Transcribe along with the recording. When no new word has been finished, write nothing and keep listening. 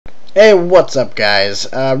Hey, what's up, guys?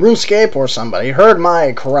 Runescape or somebody heard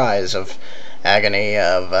my cries of agony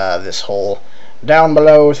of this whole down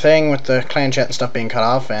below thing with the clan chat and stuff being cut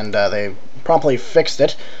off, and they promptly fixed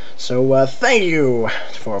it. So thank you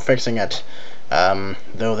for fixing it.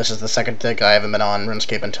 Though this is the second thing I haven't been on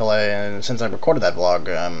Runescape since I recorded that vlog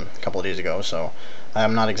a couple of days ago, so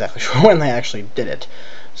I'm not exactly sure when they actually did it.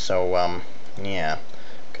 So yeah,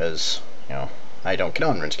 because I don't get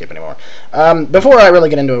on RuneScape anymore. Before I really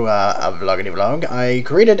get into a vloggity vlog, I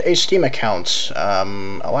created a Steam account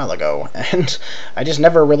a while ago, and I just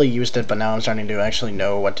never really used it, but now I'm starting to actually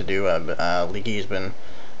know what to do. Leaky's been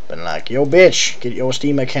like, yo bitch, get your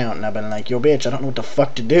Steam account, and I've been like, yo bitch, I don't know what the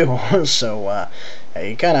fuck to do. So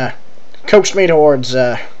he kind of coached me towards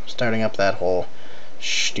starting up that whole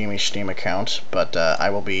Steam account, but I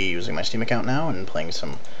will be using my Steam account now and playing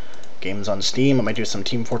some games on Steam. I might do some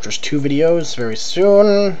Team Fortress 2 videos very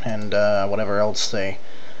soon, and whatever else I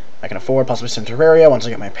can afford, possibly some Terraria once I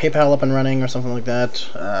get my PayPal up and running or something like that.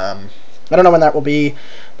 I don't know when that will be,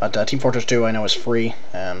 but Team Fortress 2 I know is free,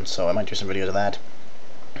 so I might do some videos of that.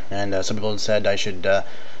 And some people had said I should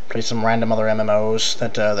play some random other MMOs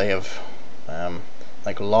that they have,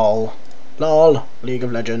 like LOL, League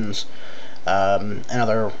of Legends, and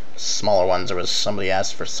other smaller ones. There was somebody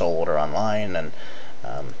asked for Soul Order Online, and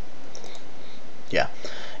yeah.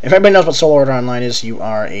 If anybody knows what Soul Order Online is, you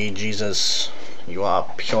are a Jesus. You are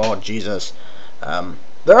pure Jesus.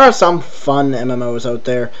 There are some fun MMOs out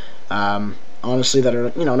there, honestly, that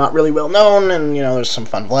are, not really well known, and, there's some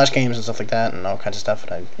fun Flash games and stuff like that, and all kinds of stuff,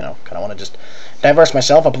 and I, kind of want to just diverse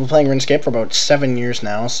myself. I've been playing RuneScape for about 7 years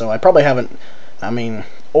now, so I probably haven't,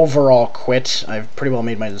 overall quit. I've pretty well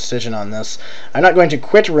made my decision on this. I'm not going to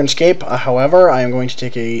quit RuneScape, however, I am going to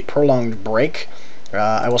take a prolonged break.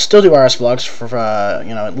 I will still do RS vlogs for,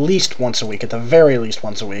 at least once a week, at the very least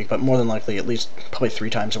once a week, but more than likely at least probably 3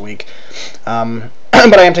 times a week. But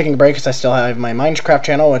I am taking a break because I still have my Minecraft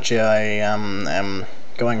channel, which I am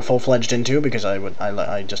going full-fledged into, because I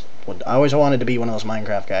always wanted to be one of those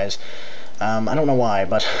Minecraft guys. I don't know why,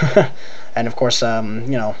 but and of course,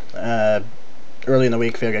 early in the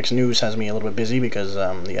week, VGX News has me a little bit busy because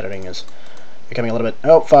the editing is becoming a little bit...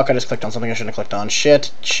 Oh, fuck, I just clicked on something I shouldn't have clicked on.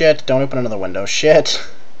 Shit, don't open another window. Shit.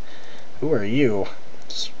 Who are you?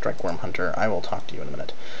 Strikeworm Hunter. I will talk to you in a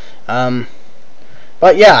minute.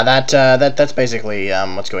 But yeah, that's basically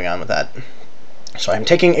what's going on with that. So I'm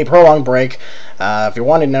taking a prolonged break. If you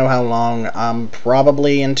wanted to know how long,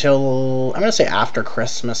 probably until, I'm going to say after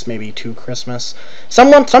Christmas, maybe to Christmas.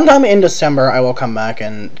 Sometime in December, I will come back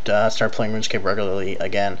and start playing RuneScape regularly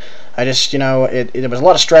again. I just, there was a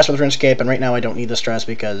lot of stress with RuneScape, and right now I don't need the stress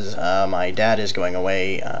because my dad is going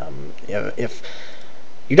away. If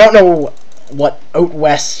you don't know what Out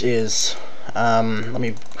West is, let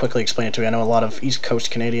me quickly explain it to you. I know a lot of East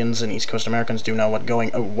Coast Canadians and East Coast Americans do know what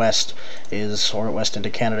going out west is, or west into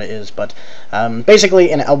Canada is, but basically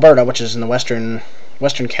in Alberta, which is in the western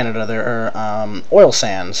Canada, there are oil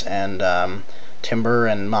sands and timber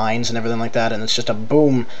and mines and everything like that, and it's just a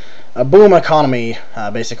boom economy,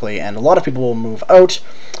 basically, and a lot of people will move out.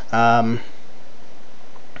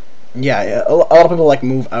 Yeah, a lot of people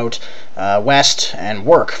move out west and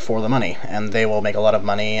work for the money, and they will make a lot of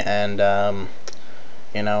money, and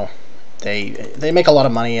they make a lot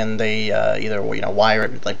of money, and they either wire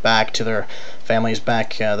it back to their families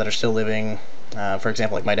back that are still living. For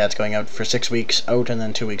example, my dad's going out for 6 weeks out and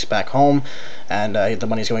then 2 weeks back home, and the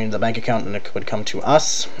money's going into the bank account, and it would come to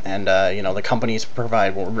us. And the companies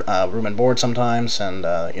provide room and board sometimes, and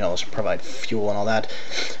provide fuel and all that.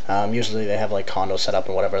 Usually they have condos set up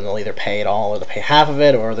and whatever, and they'll either pay it all or they'll pay half of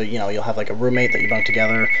it, or you'll have a roommate that you bunk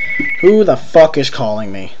together. Who the fuck is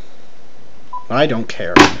calling me? I don't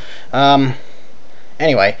care.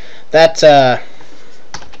 Anyway, that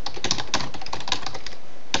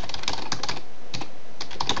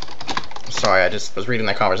sorry, I just was reading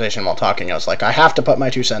that conversation while talking. I was like, I have to put my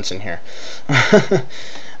 2 cents in here.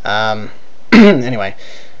 Anyway,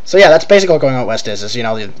 so yeah, that's basically what going out west is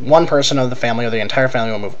the one person of the family or the entire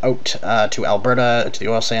family will move out to Alberta, to the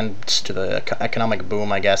oil sands, to the economic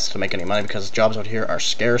boom, I guess, to make any money, because jobs out here are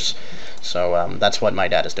scarce. So that's what my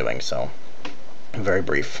dad is doing, so very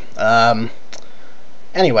brief.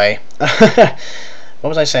 Anyway, what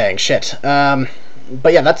was I saying? Shit.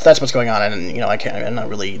 But yeah, that's what's going on, and I don't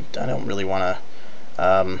really want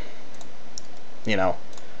to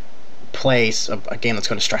play a game that's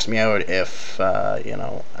going to stress me out if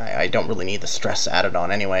I don't really need the stress added on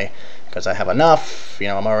anyway, because I have enough.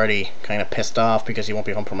 I'm already kind of pissed off because he won't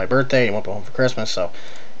be home for my birthday, he won't be home for Christmas, so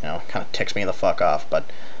kind of ticks me the fuck off. But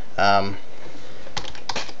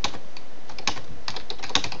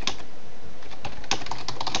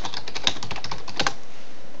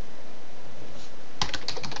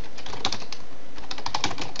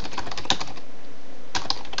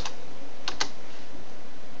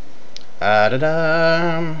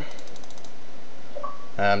Da-da.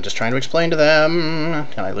 I'm just trying to explain to them.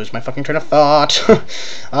 Can I lose my fucking train of thought?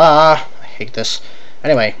 I hate this.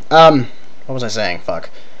 Anyway, what was I saying? Fuck.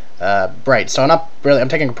 Right, so I'm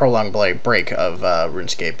taking a prolonged break of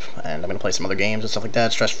RuneScape, and I'm gonna play some other games and stuff like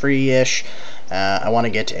that, stress-free-ish. I want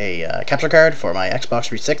to get a capture card for my Xbox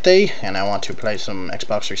 360, and I want to play some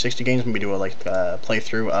Xbox 360 games. Maybe do a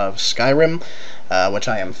playthrough of Skyrim, which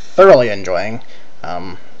I am thoroughly enjoying.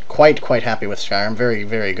 Quite happy with Skyrim. Very,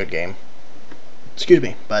 very good game. Excuse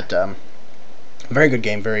me, but very good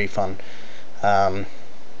game, very fun.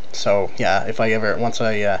 So yeah,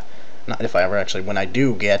 when I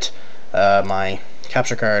do get my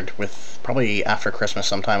capture card, with probably after Christmas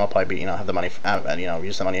sometime, I'll probably be, have the money,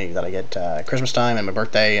 use the money that I get Christmas time and my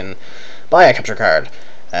birthday and buy a capture card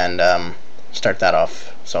and start that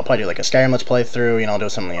off. So I'll probably do like a Skyrim Let's Play through, do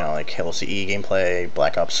some, like Halo CE gameplay,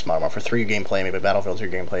 Black Ops Modern Warfare 3 gameplay, maybe Battlefield 3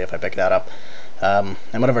 gameplay if I pick that up. And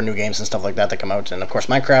whatever new games and stuff like that come out. And of course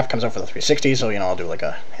Minecraft comes out for the 360, so I'll do like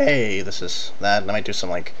a, hey, this is that, and I might do some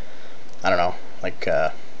like, I don't know, like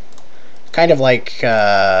kind of like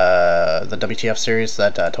the WTF series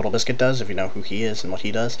that Total Biscuit does, if you know who he is and what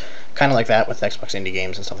he does. Kind of like that with Xbox indie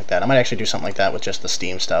games and stuff like that. I might actually do something like that with just the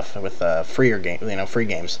Steam stuff, with free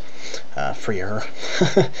games. Freer.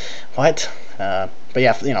 What? But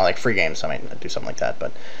yeah, like free games. I might do something like that.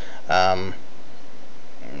 But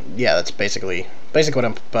yeah, that's basically what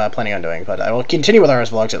I'm planning on doing. But I will continue with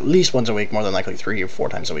RS Vlogs at least once a week, more than likely 3 or 4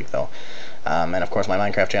 times a week though. And of course my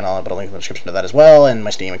Minecraft channel, I'll put a link in the description to that as well, and my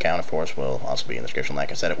Steam account, of course, will also be in the description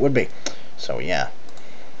like I said it would be. So yeah.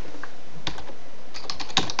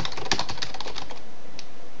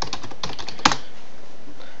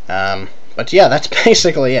 But yeah, that's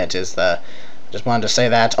basically it. Just wanted to say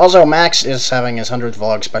that. Also, Max is having his 100th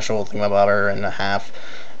vlog special thingamabobber and a half.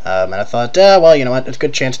 And I thought, well, you know what, it's a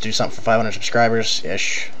good chance to do something for 500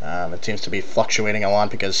 subscribers-ish. It seems to be fluctuating a lot,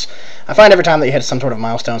 because I find every time that you hit some sort of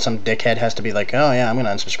milestone, some dickhead has to be like, oh yeah, I'm going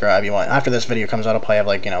to unsubscribe. After this video comes out, I'll probably have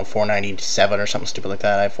like, 497 or something stupid like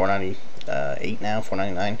that. I have 498 now,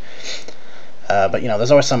 499. But,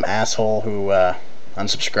 there's always some asshole who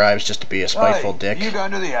unsubscribes just to be a spiteful dick. You gone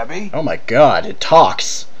to the Abbey? Oh my god, it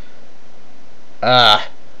talks!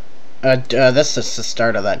 This is the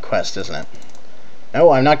start of that quest, isn't it?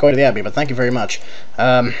 No, I'm not going to the Abbey, but thank you very much.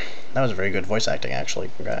 That was a very good voice acting, actually.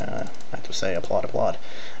 I have to say, applaud.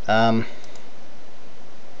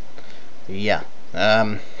 Yeah.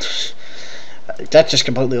 That just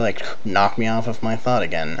completely, knocked me off of my thought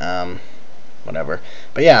again. Whatever.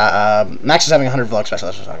 But yeah, Max is having a 100 vlog special,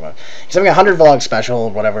 that's what I'm talking about. He's having a 100 vlog special,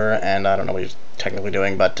 whatever, and I don't know what he's technically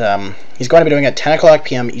doing, but he's going to be doing it at 10 o'clock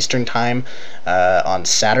p.m. Eastern Time on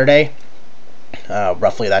Saturday.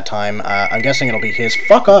 Roughly that time. I'm guessing it'll be his.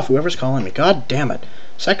 Fuck off, whoever's calling me. God damn it.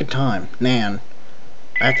 Second time. Nan.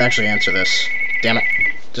 I have to actually answer this. Damn it.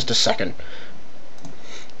 Just a second.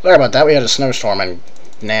 Sorry about that. We had a snowstorm and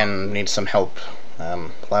Nan needs some help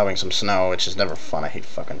plowing some snow, which is never fun. I hate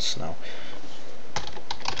fucking snow.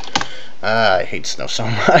 I hate snow so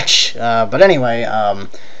much. But anyway,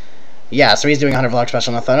 yeah, so he's doing a 100 vlog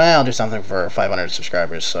special, and I thought, I'll do something for 500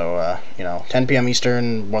 subscribers. So, 10 p.m.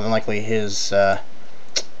 Eastern, more than likely his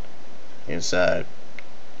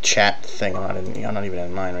chat thing. I'm not even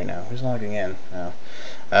in mine right now. Who's logging in? No.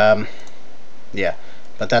 Yeah,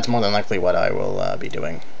 but that's more than likely what I will be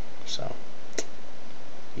doing. So,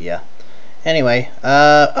 yeah. Anyway,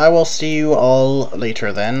 I will see you all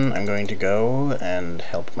later then. I'm going to go and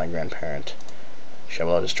help my grandparent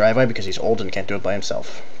shovel out his driveway because he's old and can't do it by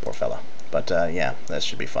himself. Poor fella. But, yeah, that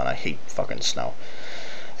should be fun. I hate fucking snow.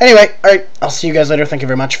 Anyway, alright, I'll see you guys later. Thank you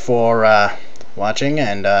very much for watching,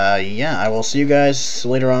 and, yeah, I will see you guys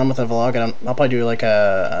later on with a vlog, and I'll probably do, like,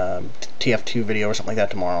 a TF2 video or something like that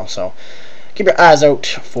tomorrow, so keep your eyes out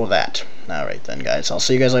for that. Alright then, guys, I'll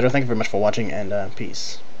see you guys later. Thank you very much for watching, and,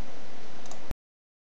 peace.